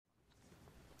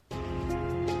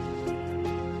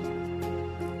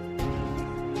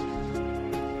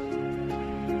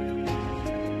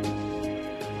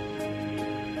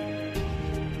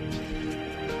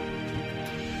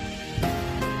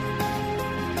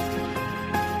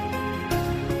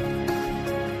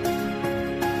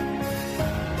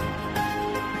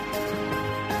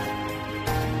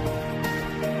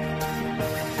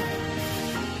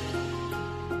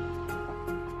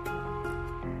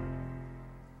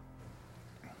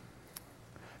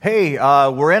Hey,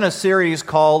 we're in a series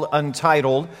called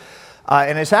Untitled,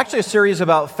 and it's actually a series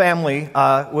about family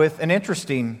with an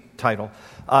interesting title.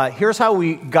 Here's how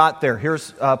we got there.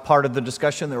 Here's part of the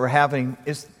discussion that we're having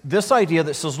is this idea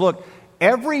that says, look,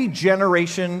 every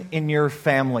generation in your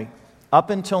family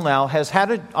up until now has had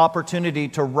an opportunity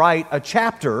to write a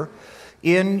chapter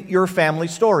in your family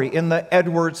story, in the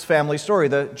Edwards family story,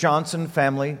 the Johnson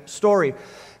family story.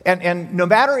 And no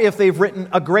matter if they've written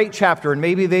a great chapter, and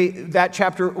maybe that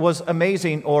chapter was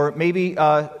amazing, or maybe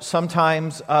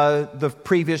sometimes the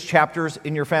previous chapters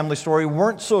in your family story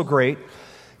weren't so great,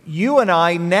 you and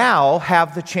I now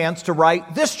have the chance to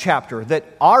write this chapter, that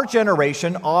our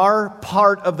generation, our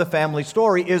part of the family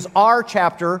story, is our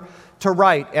chapter to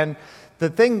write. And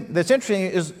the thing that's interesting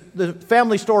is the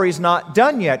family story is not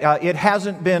done yet. It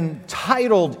hasn't been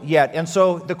titled yet. And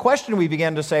so the question we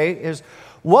began to say is,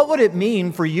 what would it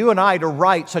mean for you and I to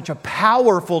write such a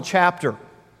powerful chapter,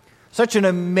 such an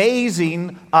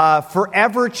amazing,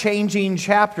 forever-changing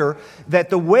chapter, that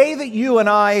the way that you and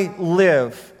I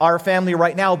live our family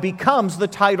right now becomes the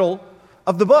title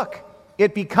of the book?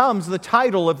 It becomes the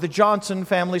title of the Johnson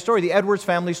family story, the Edwards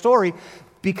family story,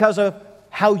 because of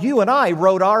how you and I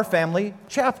wrote our family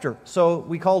chapter. So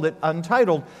we called it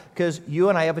Untitled, because you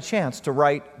and I have a chance to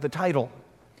write the title.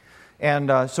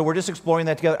 And so we're just exploring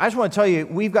that together. I just want to tell you,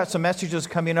 we've got some messages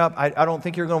coming up I don't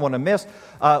think you're going to want to miss.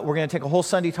 We're going to take a whole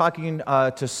Sunday talking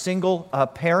to single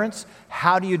parents.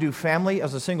 How do you do family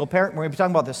as a single parent? We're going to be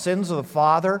talking about the sins of the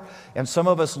father. And some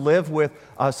of us live with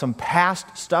some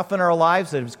past stuff in our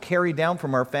lives that is carried down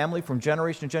from our family from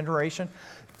generation to generation.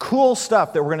 Cool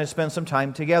stuff that we're going to spend some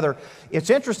time together.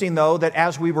 It's interesting, though, that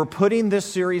as we were putting this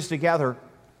series together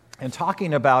and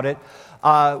talking about it,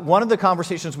 one of the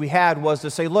conversations we had was to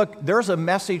say, look, there's a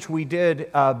message we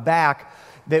did back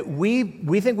that we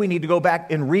think we need to go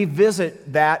back and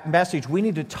revisit that message. We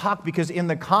need to talk because in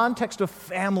the context of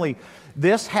family,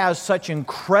 this has such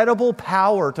incredible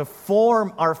power to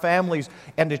form our families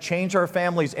and to change our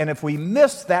families. And if we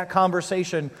miss that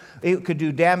conversation, it could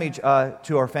do damage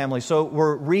to our families. So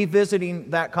we're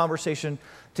revisiting that conversation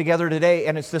together today,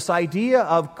 and it's this idea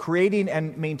of creating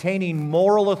and maintaining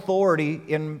moral authority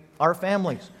in our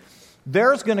families.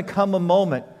 There's going to come a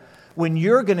moment when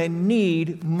you're going to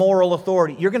need moral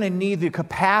authority. You're going to need the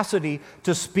capacity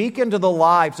to speak into the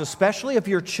lives, especially of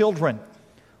your children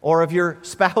or of your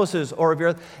spouses or of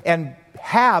your, and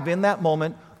have in that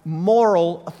moment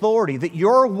moral authority, that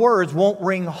your words won't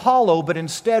ring hollow, but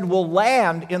instead will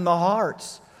land in the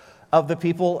hearts of the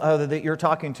people that you're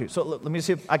talking to. So let me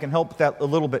see if I can help with that a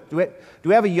little bit. Do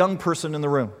we have a young person in the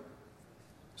room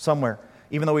somewhere?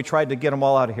 Even though we tried to get them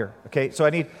all out of here. Okay, so I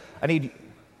need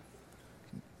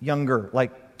younger,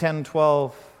 like 10,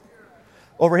 12.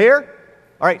 Over here?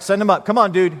 All right, send them up. Come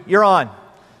on, dude, you're on.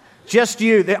 Just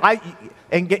you.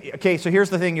 Okay, so here's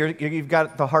the thing. You've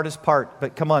got the hardest part,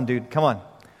 but come on, dude, come on. All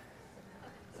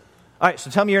right, so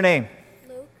tell me your name.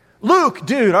 Luke,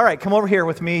 dude. All right, come over here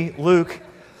with me, Luke.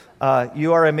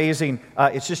 You are amazing.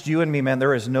 It's just you and me, man.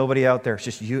 There is nobody out there. It's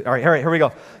just you. All right, here we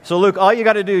go. So, Luke, all you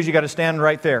got to do is you got to stand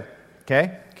right there.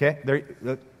 Okay, there,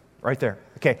 right there.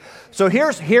 Okay. So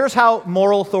here's how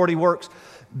moral authority works.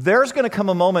 There's going to come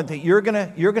a moment that you're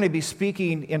going to be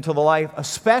speaking into the life,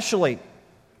 especially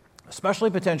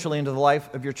potentially into the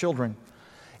life of your children.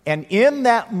 And in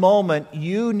that moment,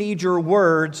 you need your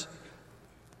words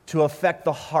to affect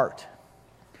the heart.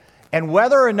 And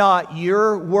whether or not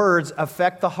your words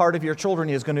affect the heart of your children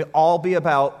is going to all be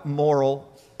about moral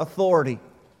authority.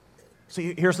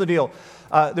 See, here's the deal.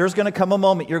 There's going to come a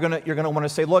moment you're going to want to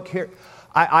say, look, here,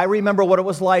 I remember what it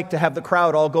was like to have the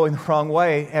crowd all going the wrong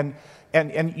way.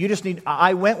 And you just need,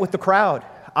 I went with the crowd.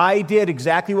 I did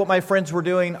exactly what my friends were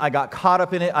doing. I got caught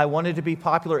up in it. I wanted to be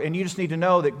popular. And you just need to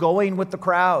know that going with the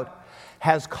crowd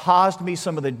has caused me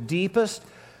some of the deepest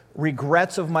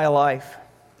regrets of my life.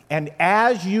 And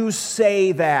as you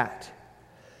say that,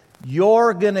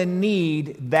 you're going to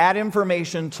need that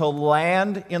information to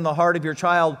land in the heart of your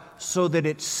child so that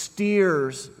it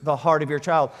steers the heart of your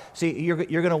child. See, you're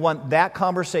going to want that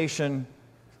conversation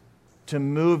to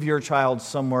move your child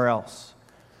somewhere else.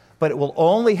 But it will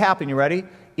only happen, you ready,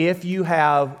 if you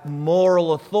have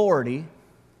moral authority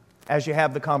as you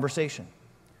have the conversation.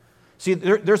 See,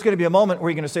 there's going to be a moment where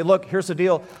you're going to say, look, here's the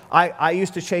deal. I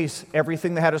used to chase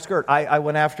everything that had a skirt. I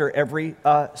went after every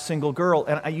single girl.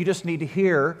 And you just need to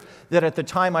hear that at the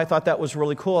time I thought that was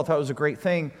really cool. I thought it was a great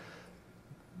thing.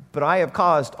 But I have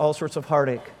caused all sorts of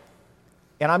heartache.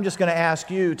 And I'm just going to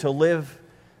ask you to live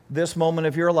this moment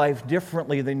of your life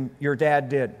differently than your dad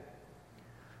did.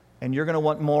 And you're going to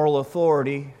want moral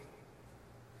authority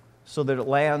so that it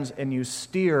lands and you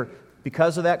steer,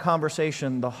 because of that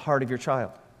conversation, the heart of your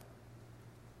child.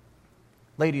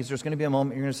 Ladies, there's going to be a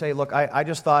moment you're going to say, look, I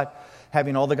just thought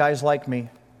having all the guys like me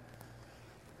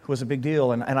was a big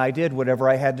deal, and I did whatever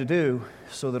I had to do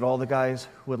so that all the guys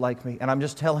would like me. And I'm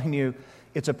just telling you,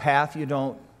 it's a path you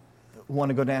don't want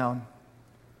to go down.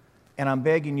 And I'm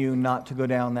begging you not to go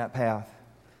down that path.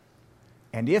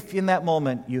 And if in that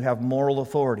moment you have moral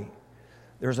authority,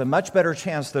 there's a much better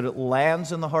chance that it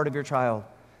lands in the heart of your child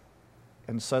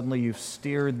and suddenly you've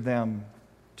steered them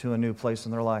to a new place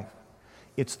in their life.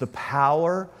 It's the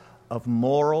power of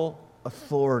moral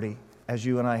authority as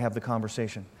you and I have the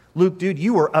conversation. Luke, dude,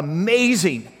 you were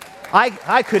amazing.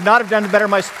 I could not have done it better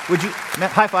myself. Would you?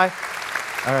 High five.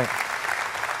 All right.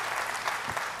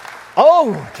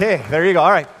 Oh, okay. There you go. All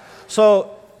right.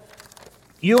 So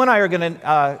you and I are going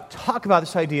to talk about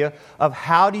this idea of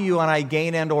how do you and I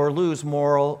gain and or lose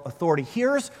moral authority.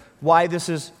 Here's why this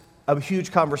is a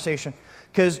huge conversation.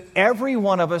 Because every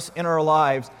one of us in our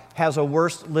lives has a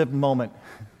worst-lived moment.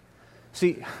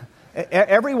 See,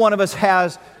 every one of us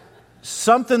has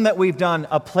something that we've done,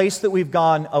 a place that we've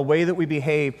gone, a way that we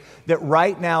behave, that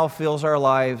right now fills our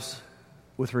lives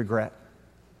with regret.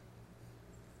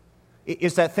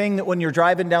 It's that thing that when you're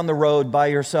driving down the road by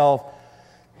yourself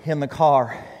in the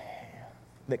car,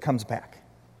 that comes back.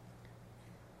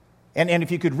 And if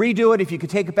you could redo it, if you could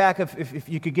take it back, if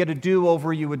you could get a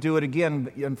do-over, you would do it again.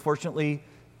 But unfortunately,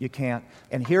 you can't.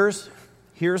 And here's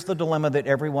the dilemma that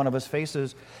every one of us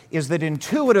faces, is that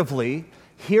intuitively,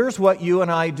 here's what you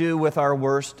and I do with our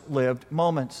worst-lived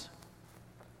moments.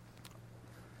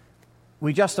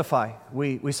 We justify.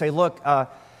 We say, look,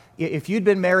 if you'd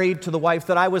been married to the wife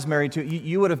that I was married to,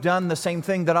 you would have done the same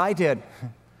thing that I did.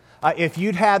 If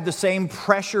you'd had the same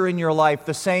pressure in your life,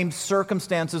 the same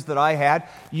circumstances that I had,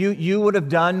 you would have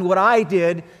done what I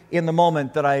did in the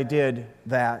moment that I did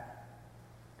that.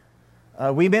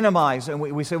 We minimize and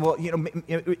we say, well,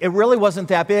 it really wasn't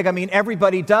that big. I mean,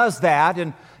 everybody does that,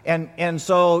 and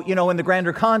so, in the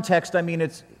grander context, I mean,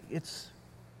 it's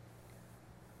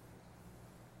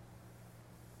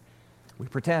we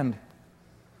pretend.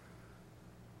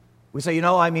 We say,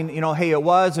 hey, it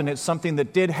was, and it's something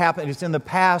that did happen. It's in the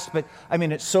past, but,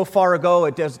 it's so far ago,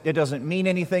 it doesn't mean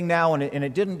anything now, and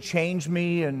it didn't change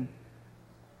me, And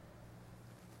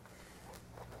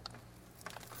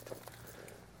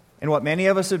what many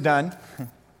of us have done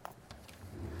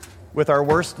with our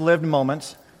worst-lived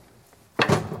moments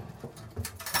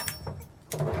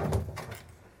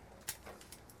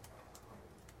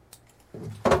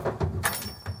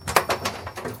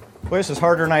boy, this is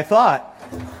harder than I thought.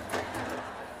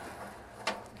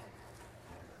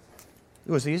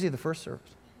 It was easy the first service.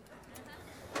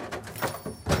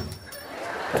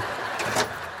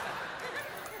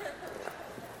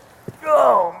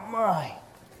 Oh, my.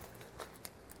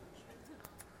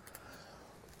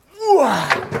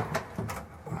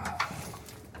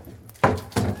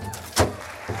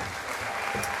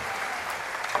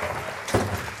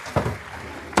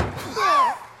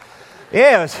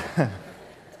 Yes.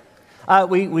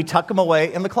 We tuck them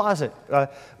away in the closet.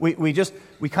 We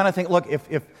kind of think, look,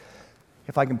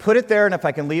 if I can put it there and if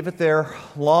I can leave it there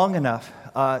long enough,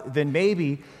 then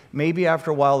maybe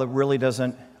after a while it really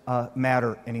doesn't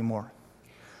matter anymore.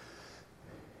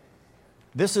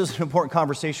 This is an important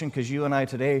conversation because you and I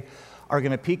today are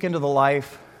going to peek into the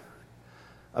life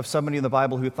of somebody in the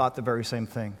Bible who thought the very same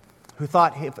thing. Who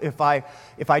thought, if I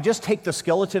just take the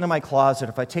skeleton in my closet,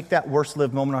 if I take that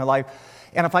worst-lived moment in my life,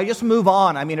 and if I just move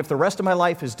on, if the rest of my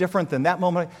life is different than that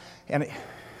moment,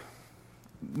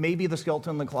 maybe the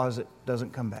skeleton in the closet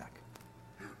doesn't come back.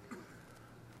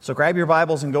 So grab your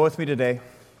Bibles and go with me today.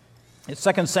 It's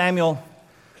 2 Samuel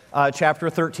chapter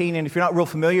 13, and if you're not real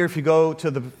familiar, if you go to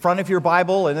the front of your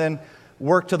Bible and then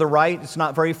work to the right, it's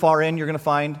not very far in, you're going to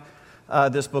find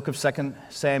this book of 2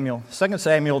 Samuel. 2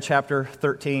 Samuel chapter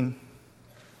 13.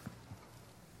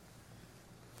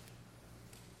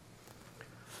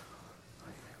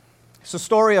 It's a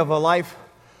story of a life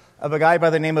of a guy by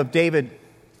the name of David,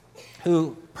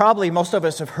 who probably most of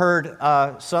us have heard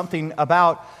something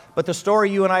about, but the story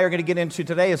you and I are going to get into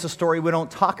today is a story we don't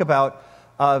talk about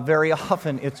very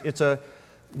often. It's a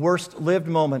worst-lived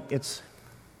moment. It's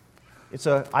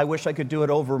a I wish I could do it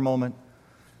over moment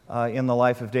in the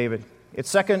life of David. It's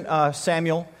 2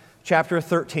 Samuel chapter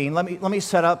 13. Let me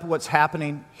set up what's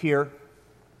happening here.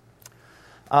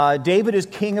 David is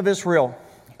king of Israel,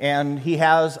 and he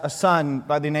has a son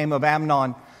by the name of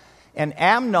Amnon. And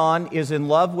Amnon is in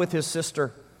love with his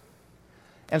sister.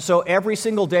 And so every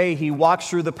single day he walks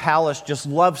through the palace just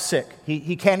lovesick.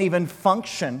 He can't even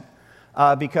function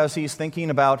because he's thinking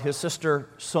about his sister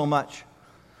so much.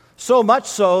 So much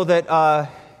so that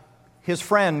his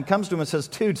friend comes to him and says,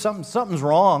 dude, something's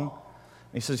wrong.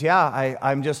 And he says, yeah,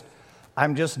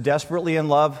 I'm just desperately in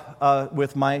love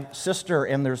with my sister,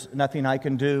 and there's nothing I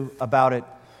can do about it.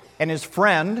 And his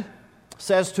friend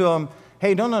says to him,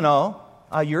 hey, no,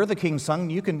 you're the king's son,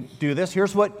 you can do this.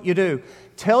 Here's what you do.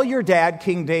 Tell your dad,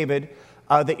 King David,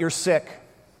 that you're sick,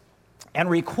 and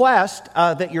request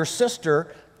that your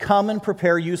sister come and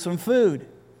prepare you some food.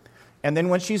 And then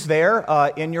when she's there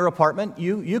in your apartment,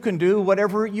 you can do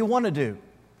whatever you want to do.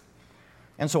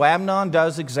 And so Amnon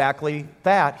does exactly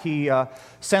that. He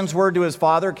sends word to his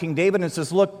father, King David, and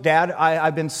says, look, Dad,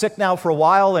 I've been sick now for a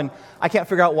while, and I can't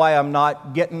figure out why I'm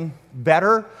not getting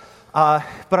better. But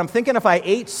I'm thinking if I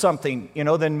ate something,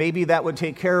 then maybe that would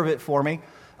take care of it for me.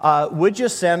 Would you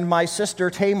send my sister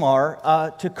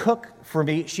Tamar to cook for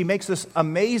me? She makes this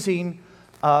amazing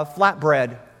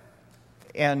flatbread.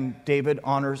 And David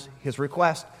honors his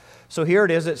request. So here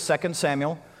it is at 2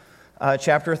 Samuel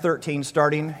chapter 13,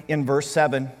 starting in verse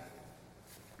 7.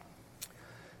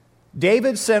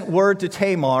 David sent word to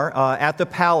Tamar at the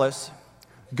palace,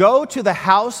 go to the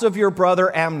house of your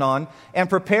brother Amnon and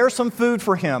prepare some food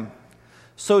for him.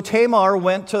 So Tamar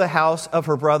went to the house of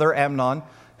her brother Amnon,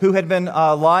 who had been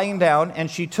lying down, and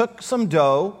she took some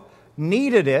dough,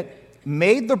 kneaded it,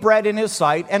 made the bread in his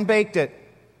sight, and baked it.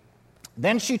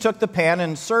 Then she took the pan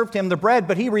and served him the bread,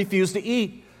 but he refused to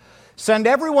eat. Send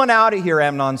everyone out of here,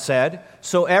 Amnon said.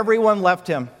 So everyone left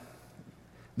him.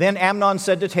 Then Amnon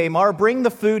said to Tamar, bring the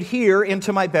food here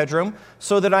into my bedroom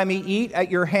so that I may eat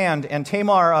at your hand. And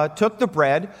Tamar took the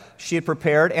bread she had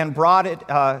prepared and brought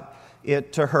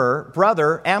it to her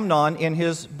brother Amnon in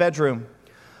his bedroom.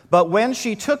 But when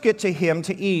she took it to him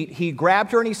to eat, he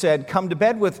grabbed her and he said, come to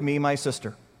bed with me, my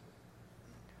sister.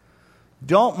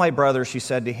 Don't, my brother, she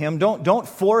said to him, don't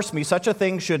force me. Such a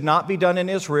thing should not be done in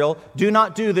Israel. Do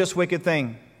not do this wicked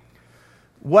thing.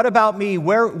 What about me?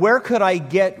 Where could I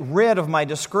get rid of my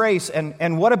disgrace?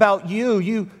 And what about you?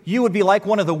 You would be like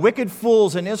one of the wicked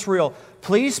fools in Israel.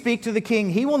 Please speak to the king.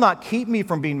 He will not keep me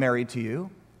from being married to you.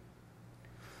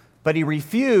 But he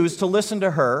refused to listen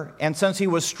to her, and since he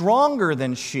was stronger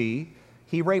than she,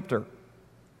 he raped her.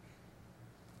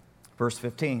 Verse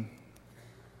 15.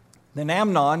 Then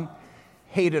Amnon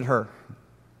hated her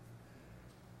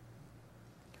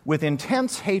with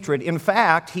intense hatred. In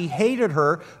fact, he hated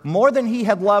her more than he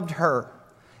had loved her.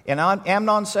 And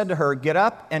Amnon said to her, get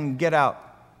up and get out.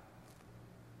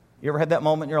 You ever had that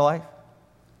moment in your life?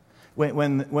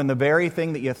 When the very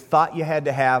thing that you thought you had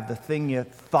to have, the thing you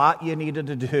thought you needed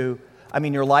to do,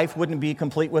 your life wouldn't be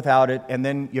complete without it, and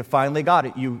then you finally got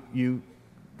it. You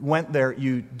went there,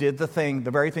 you did the thing,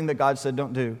 the very thing that God said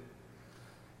don't do.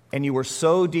 And you were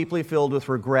so deeply filled with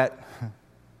regret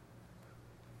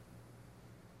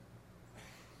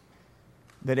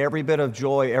that every bit of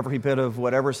joy, every bit of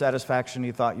whatever satisfaction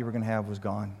you thought you were going to have was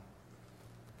gone.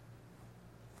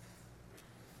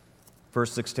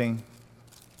 Verse 16.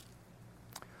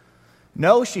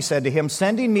 No, she said to him,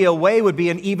 sending me away would be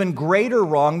an even greater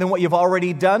wrong than what you've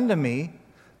already done to me.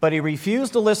 But he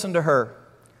refused to listen to her.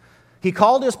 He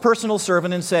called his personal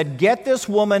servant and said, get this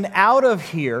woman out of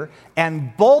here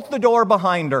and bolt the door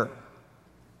behind her.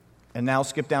 And now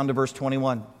skip down to verse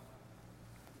 21.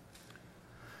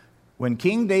 When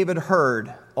King David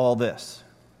heard all this,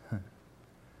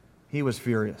 he was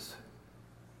furious.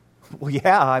 Well,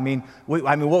 yeah,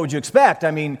 what would you expect?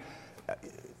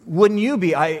 Wouldn't you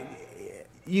be?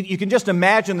 You can just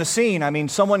imagine the scene.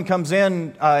 Someone comes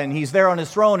in and he's there on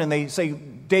his throne and they say,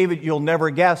 David, you'll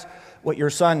never guess what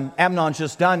your son Amnon's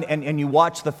just done, and you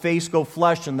watch the face go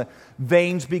flush and the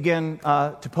veins begin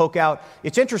to poke out.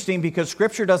 It's interesting because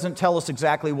Scripture doesn't tell us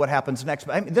exactly what happens next.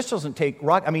 This doesn't take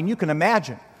rock. You can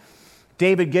imagine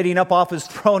David getting up off his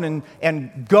throne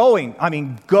and going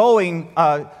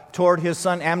toward his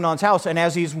son Amnon's house. And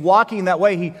as he's walking that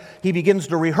way, he begins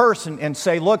to rehearse and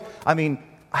say, look, I'm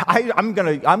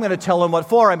going to tell him what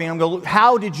for.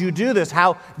 How did you do this?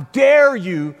 How dare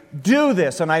you do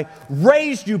this? And I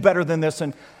raised you better than this.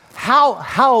 And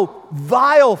how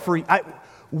vile for you.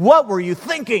 What were you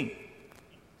thinking?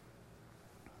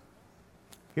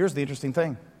 Here's the interesting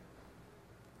thing.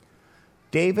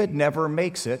 David never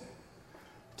makes it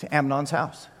to Amnon's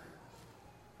house.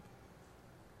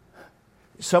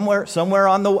 Somewhere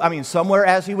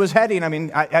as he was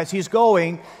heading, as he's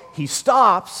going, he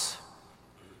stops.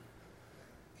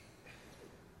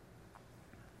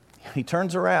 He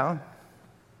turns around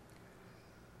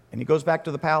and he goes back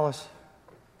to the palace.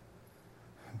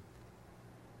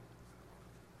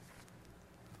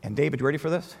 And David, you ready for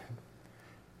this?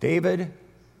 David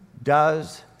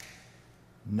does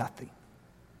nothing.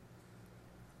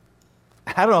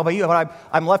 I don't know about you, but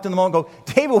I'm left in the moment and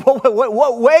go, David,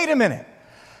 wait a minute.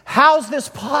 How's this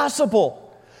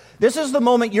possible? This is the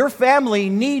moment your family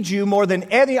needs you more than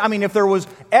any. I mean, if there was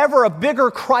ever a bigger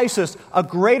crisis,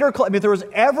 if there was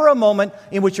ever a moment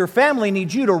in which your family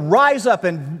needs you to rise up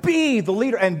and be the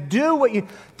leader and do what you...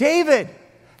 David,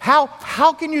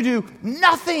 how can you do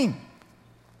nothing?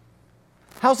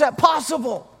 How's that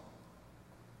possible?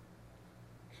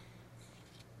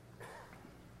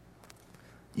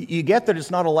 You get that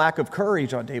it's not a lack of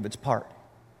courage on David's part.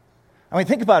 I mean,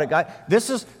 think about it, guys. This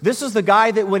is the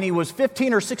guy that when he was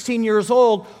 15 or 16 years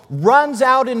old, runs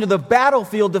out into the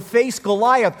battlefield to face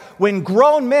Goliath. When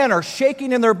grown men are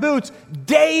shaking in their boots,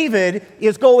 David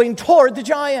is going toward the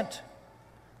giant.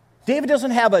 David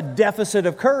doesn't have a deficit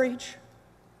of courage.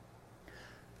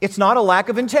 It's not a lack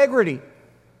of integrity.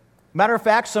 Matter of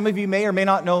fact, some of you may or may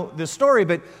not know this story,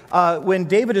 but when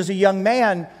David is a young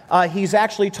man, he's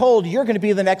actually told, you're going to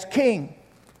be the next king.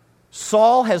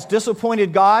 Saul has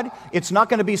disappointed God. It's not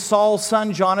going to be Saul's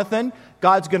son, Jonathan.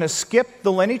 God's going to skip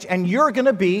the lineage, and you're going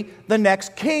to be the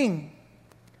next king.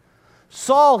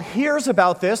 Saul hears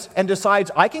about this and decides,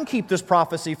 I can keep this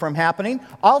prophecy from happening.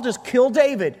 I'll just kill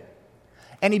David.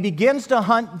 And he begins to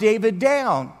hunt David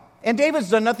down. And David's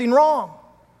done nothing wrong.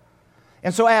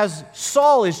 And so as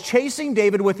Saul is chasing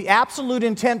David with the absolute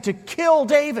intent to kill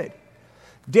David,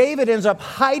 David ends up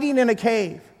hiding in a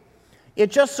cave. It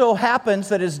just so happens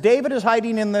that as David is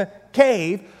hiding in the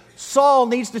cave, Saul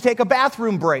needs to take a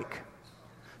bathroom break.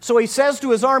 So he says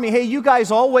to his army, hey, you guys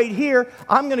all wait here.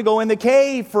 I'm going to go in the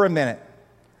cave for a minute.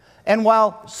 And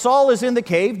while Saul is in the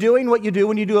cave doing what you do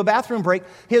when you do a bathroom break,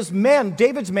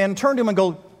 David's men turn to him and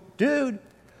go, dude,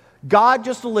 God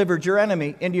just delivered your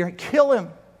enemy into your... Kill him.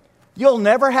 You'll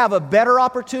never have a better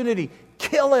opportunity.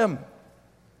 Kill him.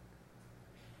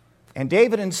 And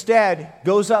David instead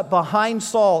goes up behind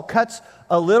Saul, cuts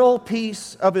a little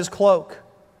piece of his cloak.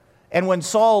 And when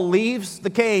Saul leaves the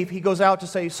cave, he goes out to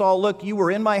say, Saul, look, you were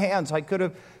in my hands. I could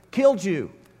have killed you.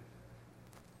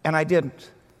 And I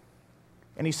didn't.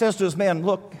 And he says to his men,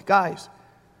 look, guys,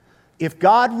 if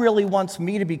God really wants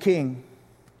me to be king,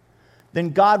 then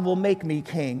God will make me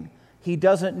king. He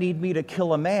doesn't need me to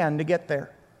kill a man to get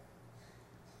there.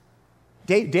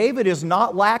 David is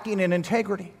not lacking in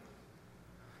integrity.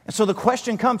 And so the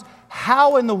question comes,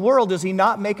 how in the world does he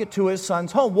not make it to his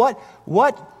son's home?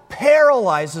 What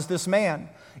paralyzes this man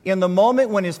in the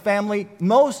moment when his family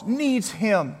most needs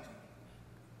him?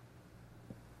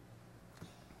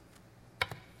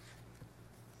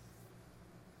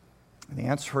 And the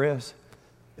answer is,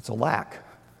 it's a lack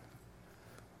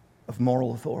of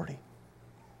moral authority.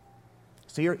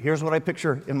 See, here's what I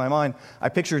picture in my mind. I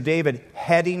picture David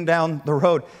heading down the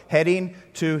road, heading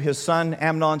to his son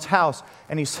Amnon's house,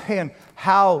 and he's saying,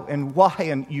 how and why,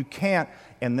 and you can't,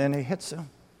 and then it hits him.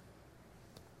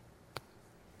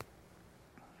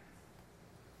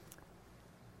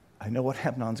 I know what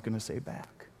Amnon's going to say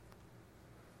back.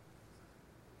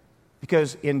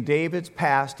 Because in David's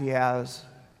past, he has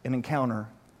an encounter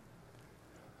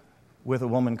with a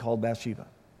woman called Bathsheba.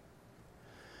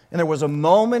 And there was a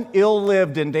moment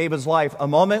ill-lived in David's life, a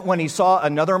moment when he saw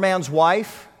another man's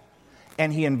wife,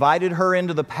 and he invited her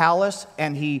into the palace,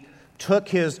 and he took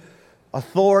his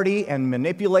authority and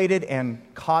manipulated and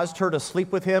caused her to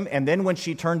sleep with him. And then when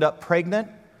she turned up pregnant,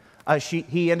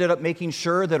 he ended up making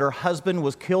sure that her husband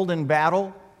was killed in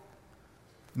battle,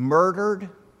 murdered.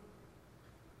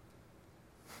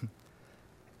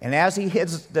 And as he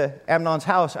heads to Amnon's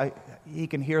house, he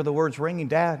can hear the words ringing,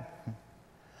 Dad,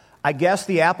 I guess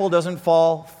the apple doesn't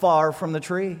fall far from the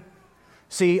tree.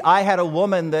 See, I had a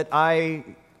woman that I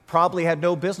probably had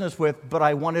no business with, but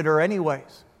I wanted her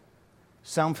anyways.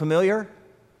 Sound familiar?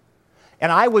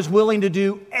 And I was willing to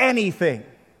do anything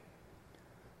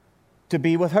to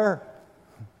be with her.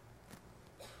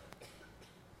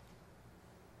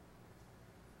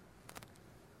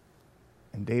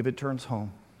 And David turns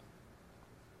home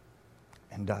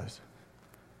and does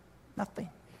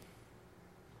nothing.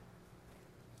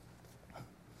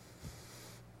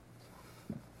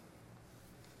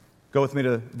 Go with me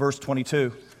to verse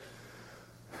 22.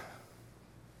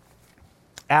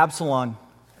 Absalom.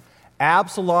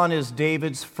 Absalom is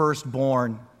David's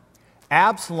firstborn.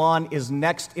 Absalom is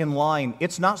next in line.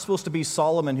 It's not supposed to be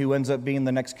Solomon who ends up being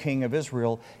the next king of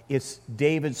Israel. It's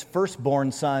David's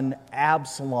firstborn son,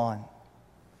 Absalom.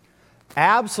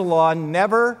 Absalom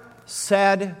never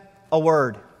said a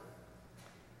word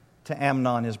to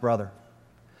Amnon, his brother.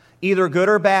 Either good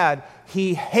or bad,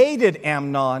 he hated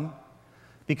Amnon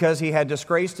because he had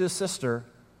disgraced his sister,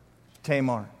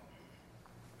 Tamar.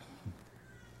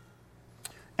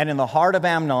 And in the heart of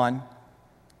Amnon,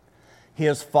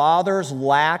 his father's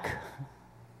lack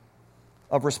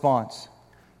of response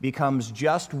becomes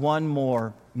just one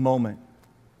more moment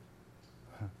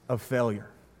of failure.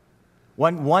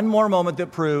 One more moment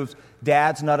that proves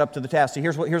Dad's not up to the task. So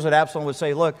here's what Absalom would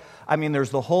say. Look, I mean,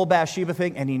 there's the whole Bathsheba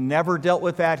thing, and he never dealt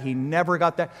with that. He never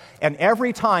got that. And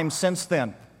every time since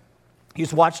then,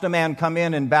 he's watched a man come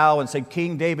in and bow and say,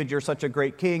 King David, you're such a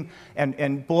great king,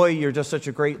 and boy, you're just such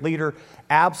a great leader.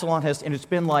 Absalom has, and it's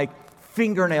been like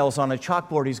fingernails on a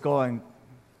chalkboard. He's going,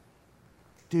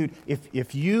 dude,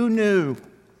 if you knew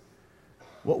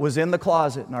what was in the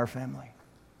closet in our family.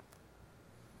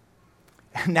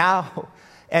 And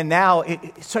now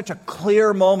it's such a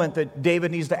clear moment that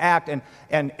David needs to act, and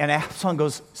Absalom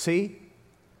goes, see,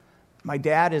 my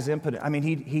dad is impotent. I mean,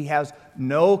 he has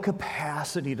no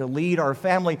capacity to lead our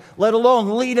family, let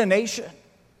alone lead a nation.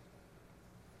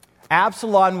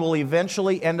 Absalom will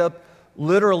eventually end up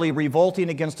literally revolting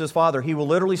against his father. He will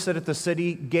literally sit at the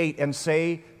city gate and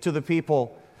say to the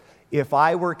people, if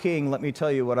I were king, let me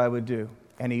tell you what I would do.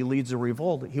 And he leads a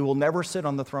revolt. He will never sit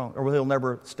on the throne, or he'll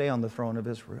never stay on the throne of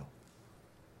Israel.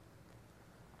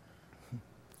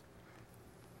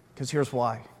 Because here's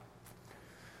why.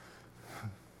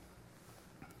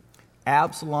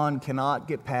 Absalom cannot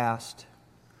get past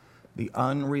the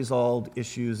unresolved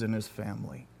issues in his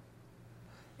family.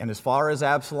 And as far as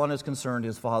Absalom is concerned,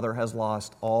 his father has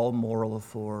lost all moral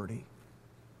authority.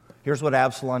 Here's what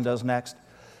Absalom does next.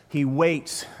 He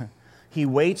waits. He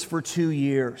waits for 2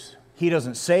 years. He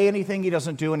doesn't say anything. He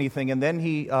doesn't do anything. And then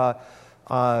he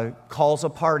calls a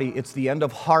party. It's the end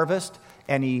of harvest.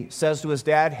 And he says to his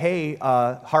dad, hey,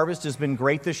 harvest has been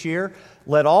great this year.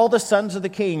 Let all the sons of the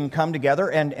king come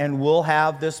together and we'll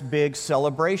have this big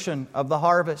celebration of the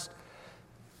harvest.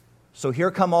 So here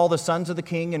come all the sons of the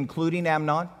king, including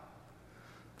Amnon.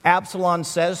 Absalom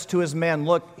says to his men,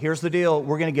 look, here's the deal.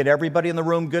 We're going to get everybody in the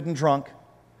room good and drunk.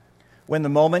 When the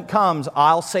moment comes,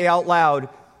 I'll say out loud,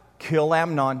 kill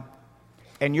Amnon.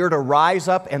 And you're to rise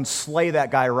up and slay that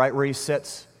guy right where he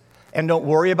sits. And don't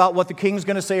worry about what the king's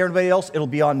going to say or anybody else. It'll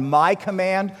be on my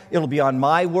command. It'll be on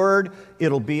my word.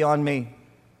 It'll be on me.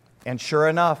 And sure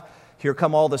enough, here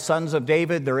come all the sons of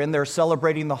David. They're in there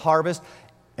celebrating the harvest.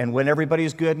 And when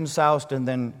everybody's good and soused, and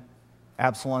then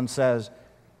Absalom says,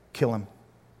 kill him.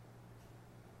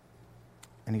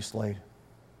 And he's slayed.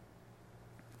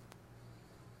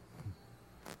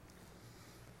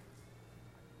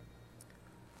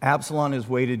 Absalom has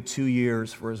waited 2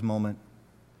 years for his moment.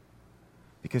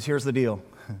 Because here's the deal.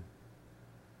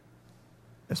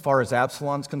 As far as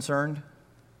Absalom's concerned,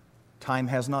 time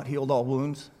has not healed all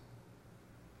wounds.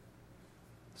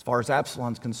 As far as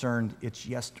Absalom's concerned, it's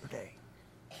yesterday.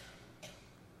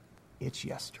 It's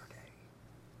yesterday.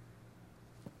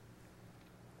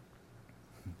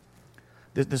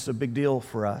 This is a big deal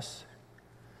for us.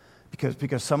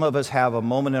 Because some of us have a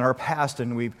moment in our past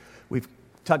and we'd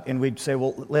say,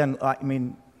 well, Len, I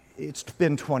mean, it's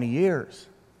been 20 years.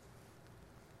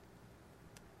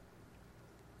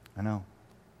 I know.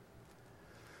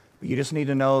 But you just need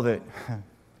to know that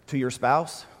to your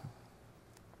spouse,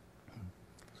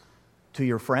 to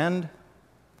your friend,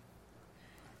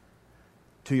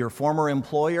 to your former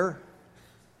employer,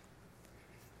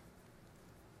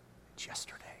 it's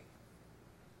yesterday.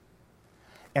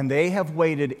 And they have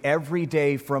waited every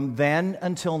day from then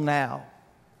until now.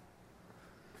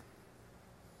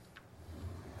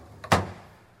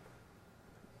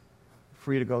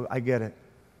 For you to go, I get it.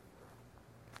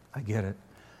 I get it.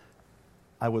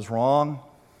 I was wrong.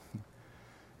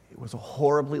 It was a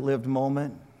horribly lived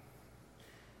moment.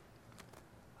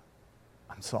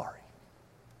 I'm sorry.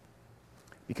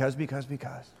 Because.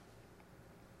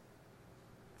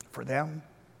 For them,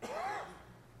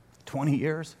 20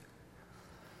 years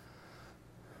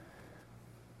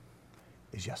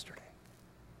is yesterday.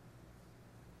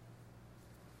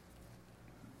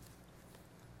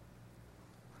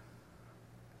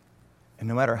 And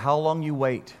no matter how long you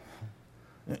wait,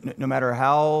 no matter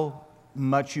how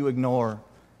much you ignore,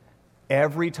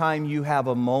 every time you have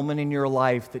a moment in your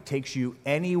life that takes you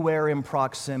anywhere in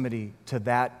proximity to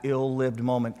that ill-lived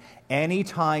moment,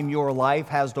 anytime your life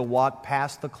has to walk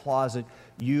past the closet,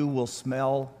 you will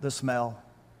smell the smell.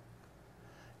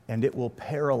 And it will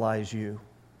paralyze you.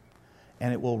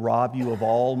 And it will rob you of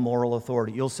all moral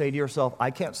authority. You'll say to yourself,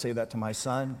 I can't say that to my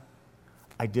son.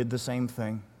 I did the same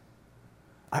thing.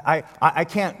 I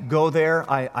can't go there.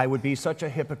 I would be such a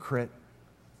hypocrite.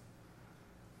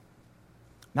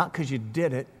 Not because you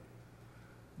did it,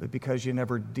 but because you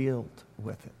never dealt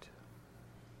with it.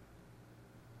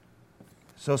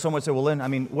 So someone would say, well, Lynn, I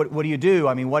mean, what do you do?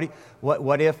 I mean,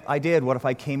 what if I did? What if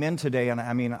I came in today? And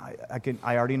I mean,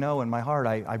 I already know in my heart,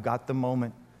 I've got the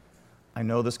moment. I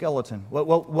know the skeleton.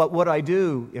 What would I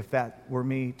do if that were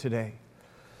me today?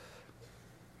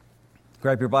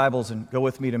 Grab your Bibles and go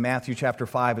with me to Matthew chapter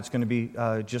 5. It's going to be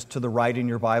just to the right in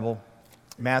your Bible.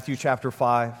 Matthew chapter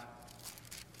 5.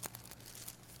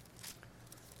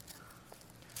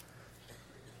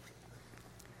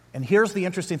 And here's the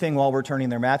interesting thing while we're turning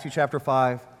there. Matthew chapter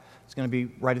 5. It's going to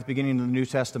be right at the beginning of the New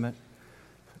Testament.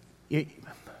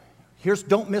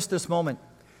 Don't miss this moment.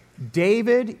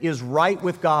 David is right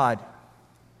with God.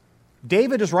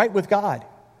 David is right with God.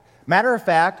 Matter of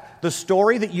fact, the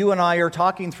story that you and I are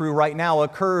talking through right now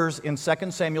occurs in 2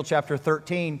 Samuel chapter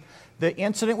 13. The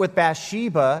incident with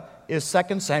Bathsheba is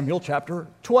 2 Samuel chapter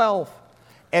 12.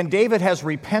 And David has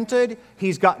repented.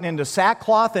 He's gotten into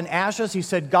sackcloth and ashes. He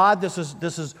said, God, this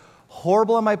is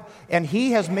horrible. And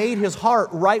he has made his heart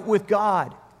right with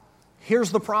God.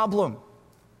 Here's the problem.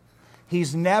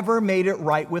 He's never made it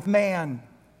right with man.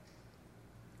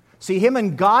 See, him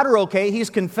and God are okay.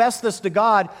 He's confessed this to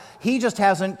God. He just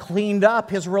hasn't cleaned up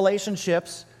his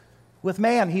relationships with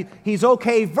man. He's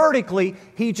okay vertically.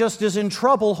 He just is in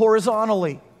trouble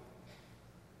horizontally.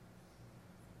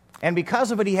 And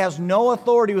because of it, he has no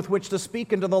authority with which to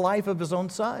speak into the life of his own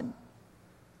son.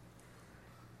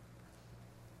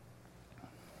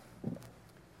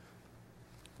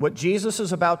 What Jesus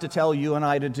is about to tell you and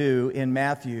I to do in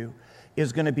Matthew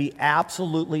is going to be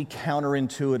absolutely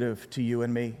counterintuitive to you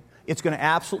and me. It's going to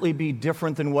absolutely be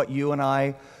different than what you and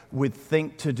I would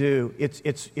think to do.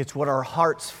 It's what our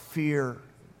hearts fear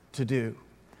to do.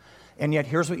 And yet,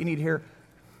 here's what you need to hear.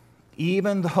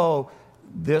 Even though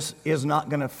this is not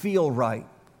going to feel right,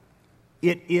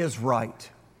 it is right.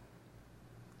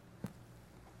 A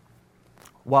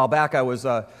while back, I was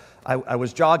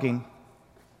jogging.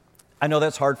 I know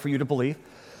that's hard for you to believe.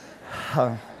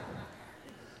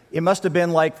 It must have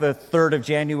been like the 3rd of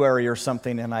January or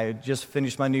something, and I had just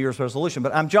finished my New Year's resolution.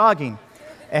 But I'm jogging,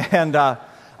 and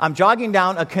I'm jogging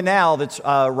down a canal that's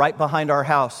right behind our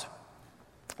house.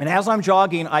 And as I'm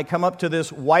jogging, I come up to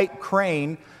this white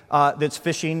crane that's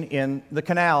fishing in the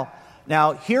canal.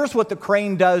 Now, here's what the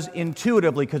crane does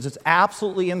intuitively, because it's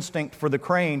absolutely instinct for the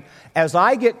crane. As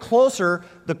I get closer,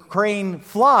 the crane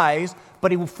flies,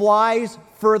 but he flies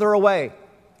further away,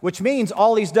 which means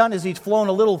all he's done is he's flown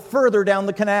a little further down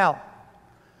the canal.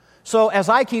 So as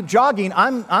I keep jogging,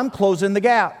 I'm closing the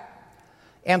gap.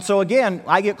 And so again,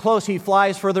 I get close, he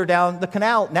flies further down the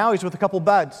canal. Now he's with a couple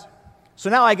buds.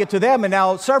 So now I get to them, and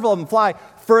now several of them fly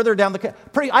further down the canal.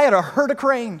 I had a herd of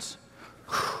cranes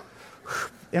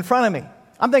in front of me.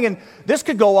 I'm thinking, this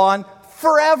could go on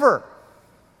forever.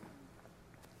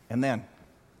 And then,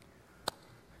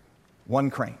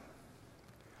 one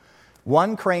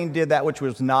crane did that which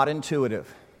was not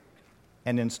intuitive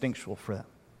and instinctual for them.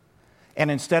 And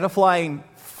instead of flying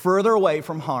further away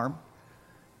from harm,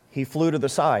 he flew to the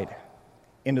side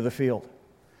into the field,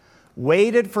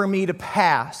 waited for me to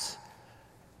pass,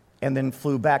 and then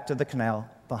flew back to the canal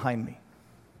behind me.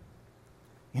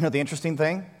 You know the interesting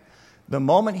thing? The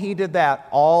moment he did that,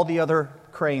 all the other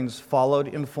cranes followed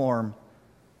in form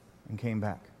and came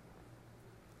back.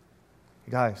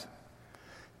 Guys,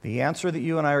 the answer that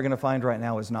you and I are going to find right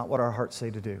now is not what our hearts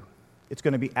say to do. It's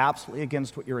going to be absolutely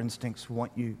against what your instincts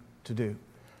want you to do.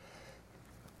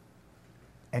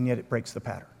 And yet it breaks the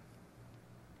pattern.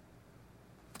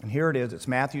 And here it is. It's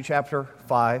Matthew chapter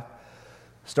 5,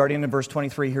 starting in verse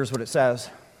 23. Here's what it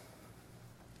says.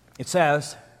 It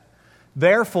says,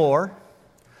 "Therefore,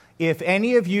 if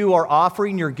any of you are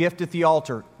offering your gift at the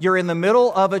altar," you're in the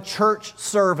middle of a church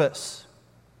service,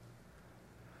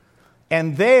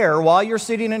 and there, while you're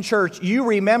sitting in church, you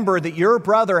remember that your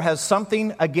brother has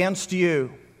something against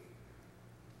you,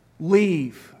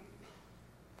 leave.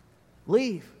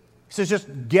 Leave. He says, just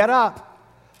get up.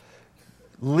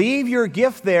 Leave your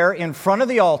gift there in front of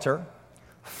the altar.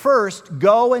 First,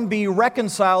 go and be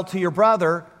reconciled to your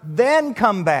brother, then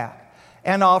come back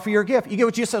and offer your gift. You get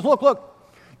what Jesus says? Look,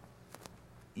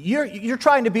 you're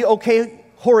trying to be okay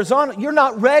horizontally. You're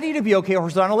not ready to be okay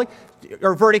horizontally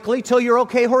or vertically till you're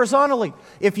okay horizontally.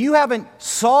 If you haven't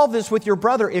solved this with your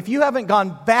brother, if you haven't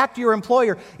gone back to your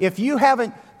employer, if you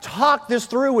haven't talked this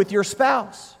through with your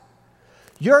spouse,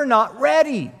 you're not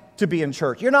ready to be in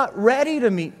church. You're not ready to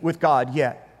meet with God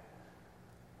yet.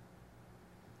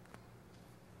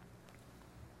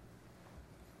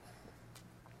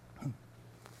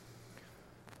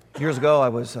 Years ago, I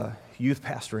was youth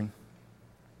pastoring.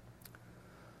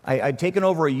 I'd taken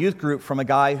over a youth group from a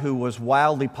guy who was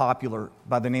wildly popular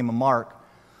by the name of Mark.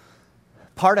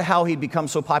 Part of how he'd become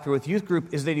so popular with youth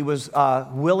group is that he was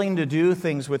willing to do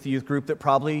things with the youth group that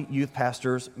probably youth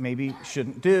pastors maybe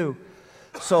shouldn't do.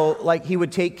 So, like, he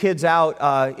would take kids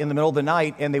out in the middle of the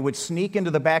night, and they would sneak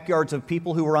into the backyards of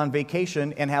people who were on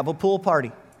vacation and have a pool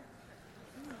party.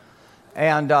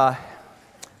 And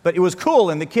But it was cool,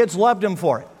 and the kids loved him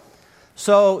for it.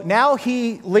 So now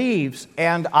he leaves,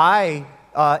 and I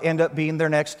end up being their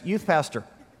next youth pastor.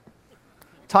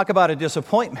 Talk about a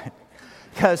disappointment.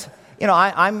 Because,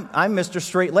 I'm Mr.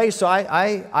 Straight-Laced, so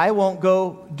I won't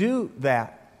go do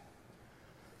that.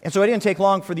 And so it didn't take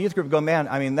long for the youth group to go,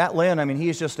 man, that Lynn,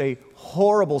 he's just a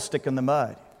horrible stick in the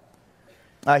mud.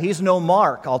 He's no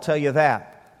Mark, I'll tell you that.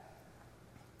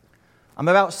 I'm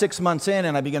about 6 months in,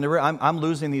 and I begin to I'm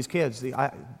losing these kids.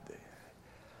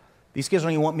 These kids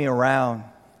don't even want me around.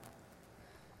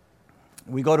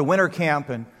 We go to winter camp,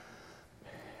 and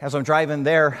as I'm driving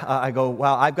there, I go,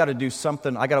 wow, I've got to do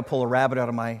something. I got to pull a rabbit out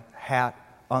of my hat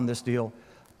on this deal.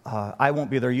 I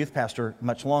won't be their youth pastor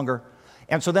much longer.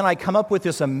 And so then I come up with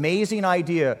this amazing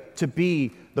idea to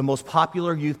be the most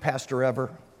popular youth pastor ever.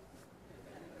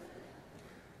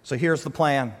 So here's the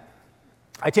plan.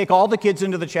 I take all the kids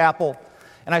into the chapel,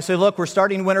 and I say, look, we're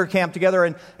starting winter camp together,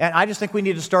 and I just think we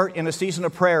need to start in a season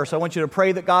of prayer. So I want you to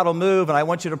pray that God will move, and I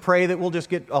want you to pray that we'll just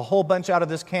get a whole bunch out of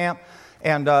this camp.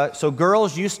 And so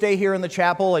girls, you stay here in the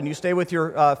chapel, and you stay with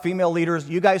your female leaders.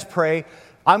 You guys pray.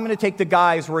 I'm going to take the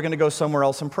guys. We're going to go somewhere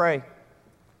else and pray.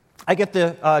 I get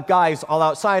the guys all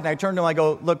outside, and I turn to them, I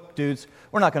go, look, dudes,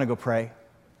 we're not going to go pray.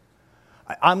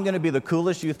 I'm going to be the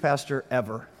coolest youth pastor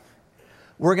ever.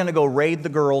 We're going to go raid the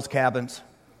girls' cabins.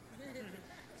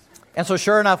 And so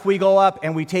sure enough, we go up,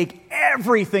 and we take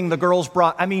everything the girls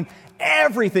brought.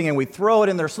 Everything, and we throw it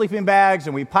in their sleeping bags,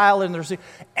 and we pile it in their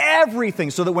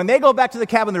everything, so that when they go back to the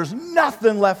cabin, there's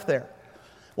nothing left there.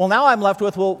 Well, now I'm left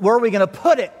with, where are we going to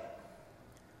put it?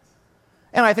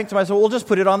 And I think to myself, we'll just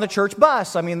put it on the church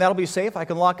bus. That'll be safe. I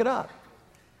can lock it up.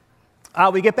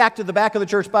 We get back to the back of the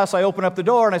church bus. I open up the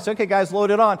door, and I say, okay, guys, load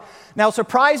it on. Now,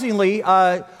 surprisingly,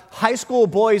 high school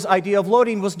boys' idea of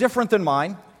loading was different than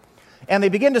mine. And they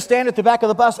begin to stand at the back of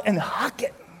the bus and huck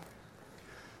it.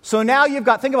 So now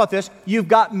think about this, you've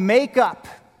got makeup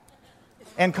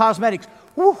and cosmetics.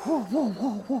 Woo, woo, woo,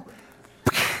 woo, woo.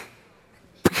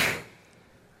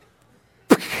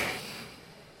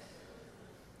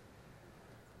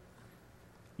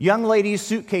 Young ladies'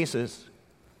 suitcases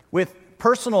with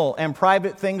personal and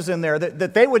private things in there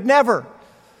that they would never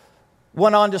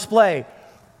want on display.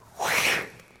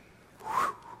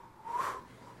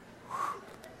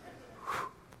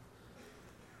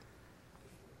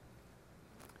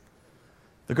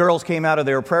 The girls came out of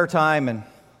their prayer time and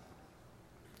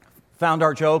found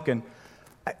our joke, and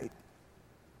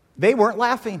they weren't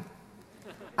laughing.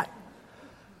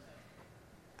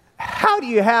 How do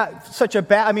you have such a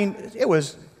bad, it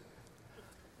was.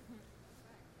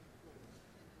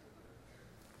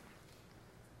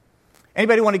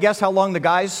 Anybody want to guess how long the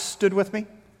guys stood with me?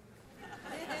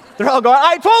 They're all going,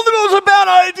 I told them it was a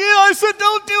bad idea. I said,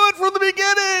 don't do it from the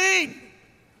beginning.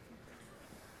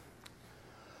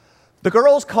 The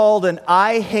girls called an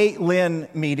I Hate Lynn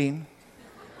meeting,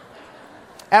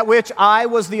 at which I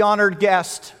was the honored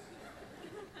guest.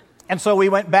 And so we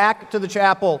went back to the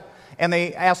chapel, and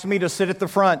they asked me to sit at the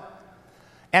front.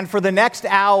 And for the next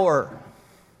hour,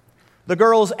 the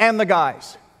girls and the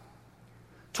guys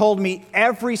told me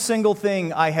every single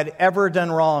thing I had ever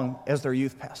done wrong as their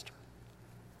youth pastor.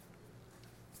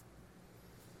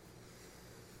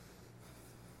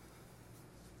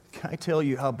 Can I tell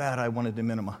you how bad I wanted to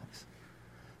minimize?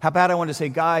 How bad I wanted to say,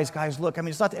 guys, look,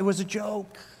 it was a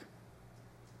joke.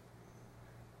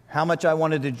 How much I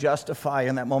wanted to justify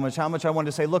in that moment. How much I wanted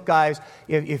to say, look, guys,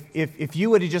 if you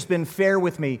would have just been fair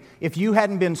with me, if you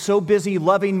hadn't been so busy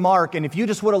loving Mark, and if you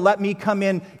just would have let me come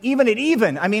in even at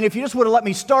even, if you just would have let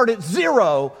me start at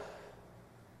 0,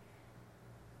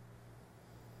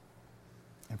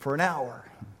 and for an hour.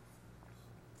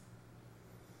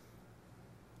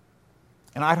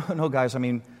 And I don't know, guys,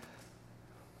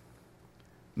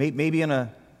 maybe in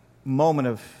a moment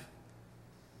of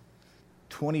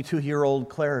 22-year-old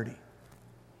clarity,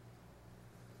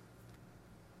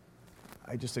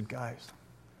 I just said, guys,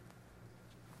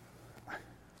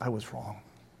 I was wrong.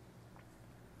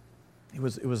 It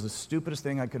was the stupidest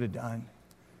thing I could have done.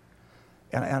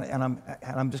 And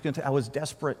I'm just going to tell you, I was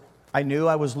desperate. I knew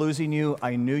I was losing you.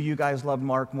 I knew you guys loved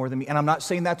Mark more than me. And I'm not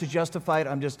saying that to justify it.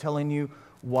 I'm just telling you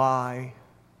why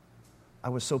I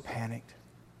was so panicked.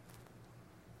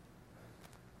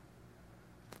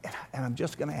 And I'm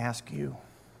just going to ask you,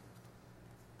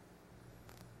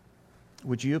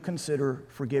 would you consider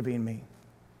forgiving me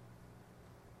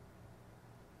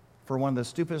for one of the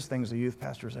stupidest things a youth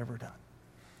pastor's ever done?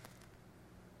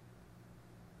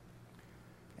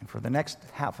 And for the next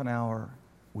half an hour,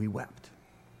 we wept.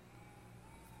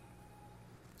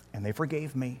 And they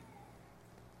forgave me.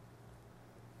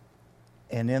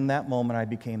 And in that moment, I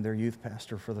became their youth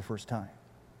pastor for the first time.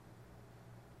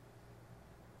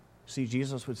 See,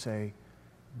 Jesus would say,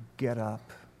 get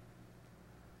up.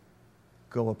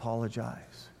 Go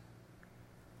apologize.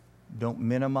 Don't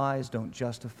minimize, don't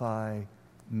justify,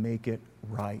 make it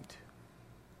right.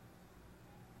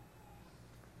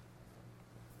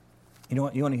 You know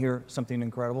what? You want to hear something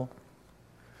incredible?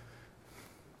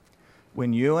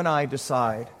 When you and I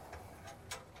decide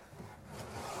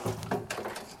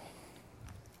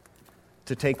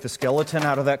to take the skeleton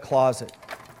out of that closet,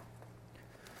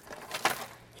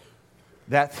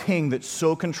 that thing that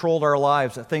so controlled our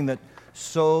lives, that thing that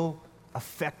so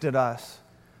affected us,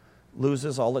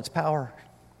 loses all its power.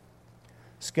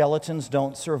 Skeletons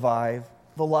don't survive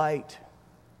the light.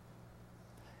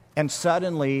 And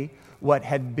suddenly, what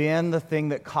had been the thing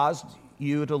that caused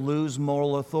you to lose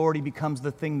moral authority becomes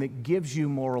the thing that gives you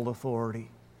moral authority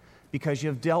because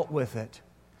you've dealt with it.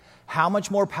 How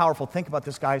much more powerful, think about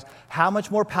this, guys, how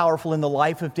much more powerful in the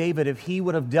life of David if he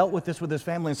would have dealt with this with his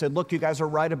family and said, look, you guys are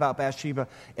right about Bathsheba,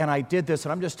 and I did this,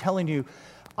 and I'm just telling you,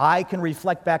 I can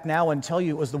reflect back now and tell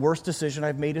you it was the worst decision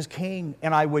I've made as king,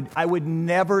 and I would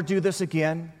never do this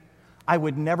again. I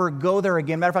would never go there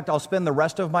again. Matter of fact, I'll spend the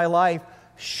rest of my life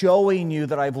showing you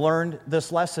that I've learned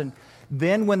this lesson.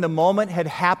 Then when the moment had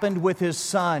happened with his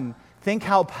son, think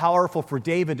how powerful for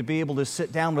David to be able to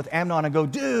sit down with Amnon and go,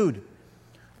 dude,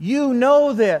 you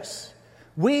know this.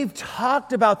 We've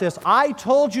talked about this. I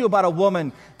told you about a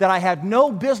woman that I had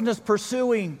no business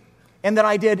pursuing and that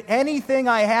I did anything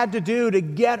I had to do to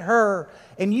get her.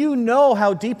 And you know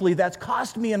how deeply that's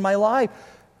cost me in my life.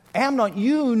 Amnon,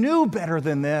 you knew better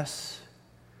than this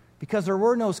because there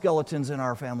were no skeletons in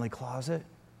our family closet.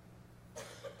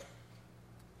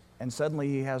 And suddenly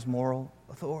he has moral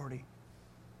authority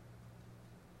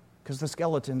because the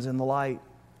skeleton's in the light.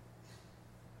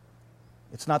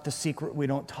 It's not the secret we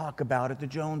don't talk about at the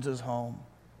Joneses' home.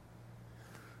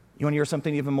 You want to hear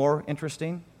something even more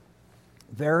interesting?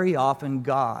 Very often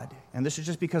God, and this is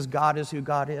just because God is who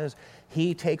God is,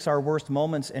 He takes our worst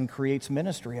moments and creates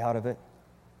ministry out of it.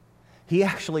 He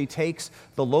actually takes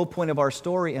the low point of our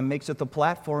story and makes it the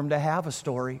platform to have a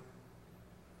story.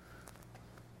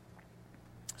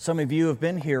 Some of you have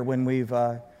been here when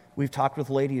we've talked with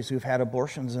ladies who've had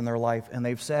abortions in their life, and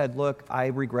they've said, look, I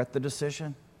regret the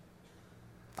decision.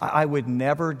 I would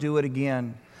never do it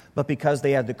again. But because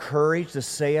they had the courage to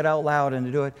say it out loud and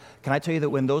to do it, can I tell you that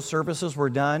when those services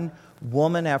were done,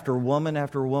 woman after woman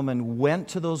after woman went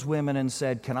to those women and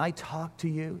said, can I talk to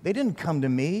you? They didn't come to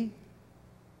me.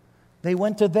 They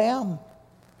went to them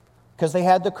because they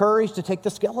had the courage to take the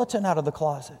skeleton out of the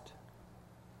closet.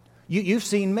 You've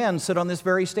seen men sit on this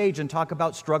very stage and talk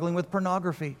about struggling with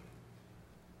pornography,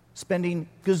 spending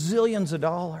gazillions of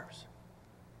dollars,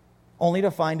 only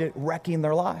to find it wrecking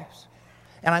their lives.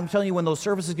 And I'm telling you, when those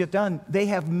services get done, they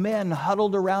have men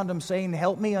huddled around them saying,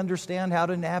 help me understand how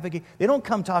to navigate. They don't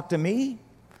come talk to me.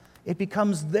 It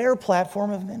becomes their platform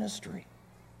of ministry.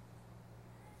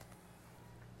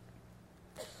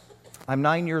 I'm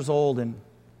 9 years old, and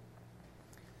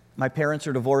my parents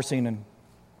are divorcing, and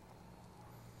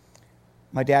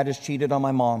my dad has cheated on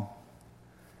my mom.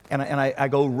 And I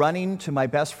go running to my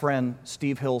best friend,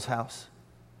 Steve Hill's house.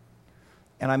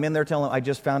 And I'm in there telling him, I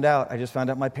just found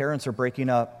out my parents are breaking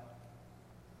up.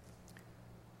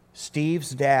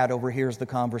 Steve's dad overhears the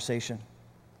conversation.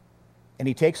 And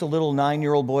he takes a little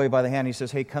 9-year-old boy by the hand. He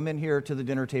says, hey, come in here to the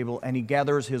dinner table. And he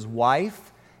gathers his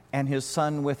wife and his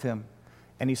son with him.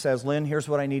 And he says, Lynn, here's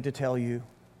what I need to tell you.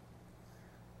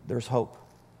 There's hope.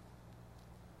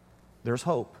 There's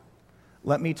hope.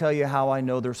 Let me tell you how I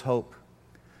know there's hope.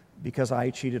 Because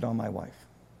I cheated on my wife.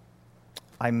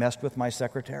 I messed with my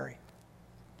secretary.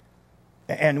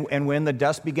 And when the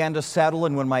dust began to settle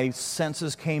and when my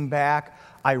senses came back,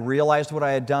 I realized what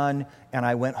I had done, and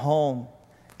I went home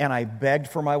and I begged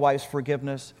for my wife's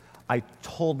forgiveness. I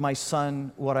told my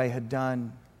son what I had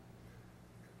done.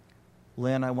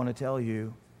 Lynn, I want to tell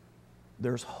you,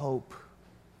 there's hope.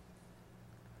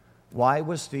 Why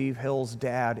was Steve Hill's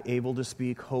dad able to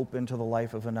speak hope into the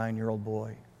life of a 9-year-old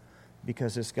boy?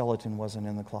 Because his skeleton wasn't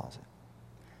in the closet.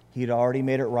 He'd already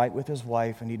made it right with his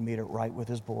wife, and he'd made it right with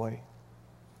his boy.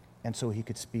 And so he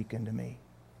could speak into me.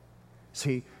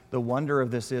 See, the wonder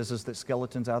of this is that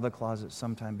skeletons out of the closet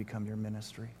sometimes become your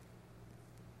ministry.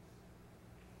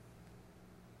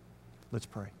 Let's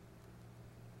pray.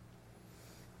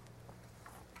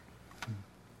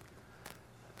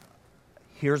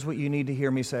 Here's what you need to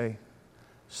hear me say.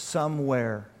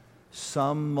 Somewhere,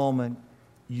 some moment,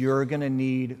 you're going to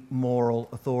need moral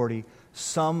authority.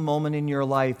 Some moment in your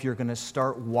life, you're going to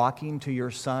start walking to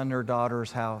your son or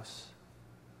daughter's house.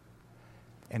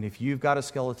 And if you've got a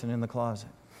skeleton in the closet,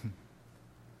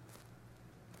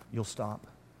 you'll stop.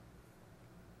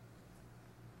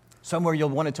 Somewhere you'll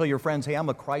want to tell your friends, hey, I'm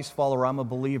a Christ follower, I'm a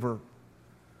believer.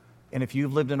 And if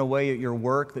you've lived in a way at your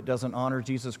work that doesn't honor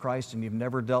Jesus Christ and you've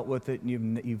never dealt with it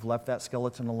and you've left that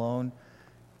skeleton alone,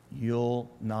 you'll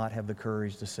not have the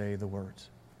courage to say the words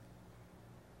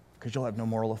because you'll have no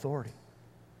moral authority.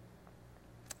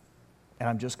 And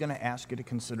I'm just going to ask you to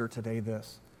consider today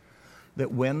this,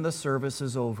 that when the service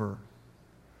is over,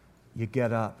 you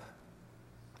get up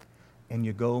and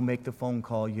you go make the phone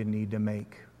call you need to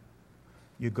make.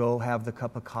 You go have the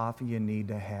cup of coffee you need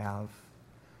to have.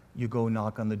 You go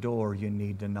knock on the door you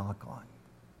need to knock on.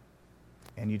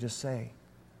 And you just say,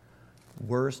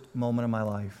 worst moment of my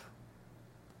life,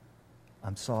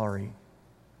 I'm sorry.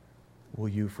 Will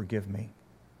you forgive me?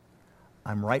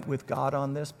 I'm right with God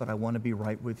on this, but I want to be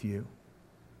right with you.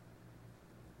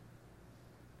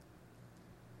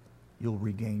 You'll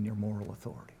regain your moral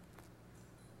authority.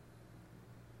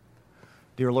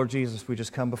 Dear Lord Jesus, we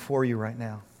just come before you right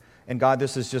now. And God,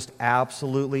 this is just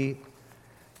absolutely,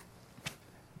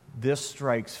 this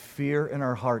strikes fear in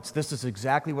our hearts. This is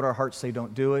exactly what our hearts say,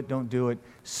 don't do it, don't do it.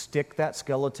 Stick that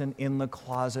skeleton in the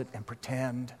closet and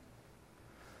pretend.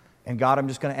 And God, I'm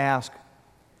just going to ask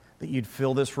that you'd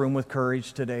fill this room with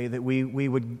courage today, that we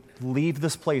would leave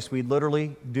this place. We'd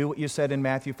literally do what you said in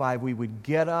Matthew 5. We would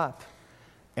get up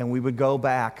and we would go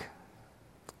back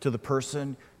to the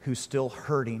person who's still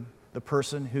hurting, the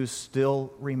person who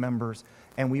still remembers,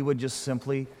 and we would just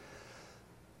simply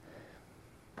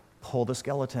pull the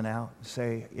skeleton out and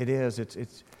say,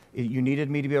 you needed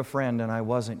me to be a friend and I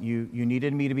wasn't. You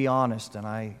needed me to be honest and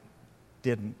I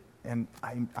didn't. And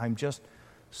I'm just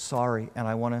sorry, and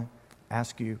I want to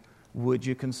ask you, would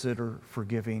you consider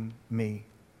forgiving me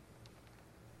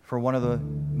for one of the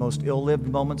most ill-lived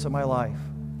moments of my life?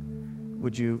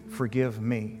 Would you forgive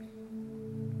me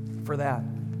for that?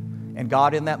 And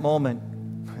God, in that moment,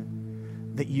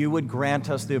 that you would grant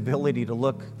us the ability to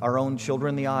look our own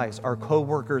children in the eyes, our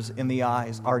co-workers in the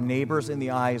eyes, our neighbors in the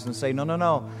eyes, and say,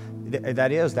 no,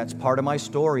 that's part of my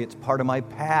story, it's part of my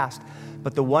past.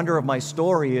 But the wonder of my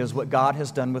story is what God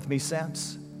has done with me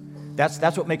since.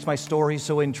 That's what makes my story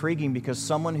so intriguing, because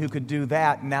someone who could do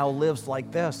that now lives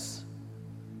like this.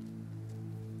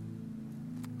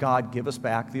 God, give us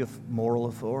back the moral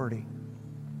authority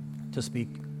to speak.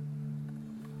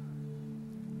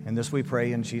 And this we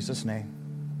pray in Jesus' name.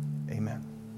 Amen.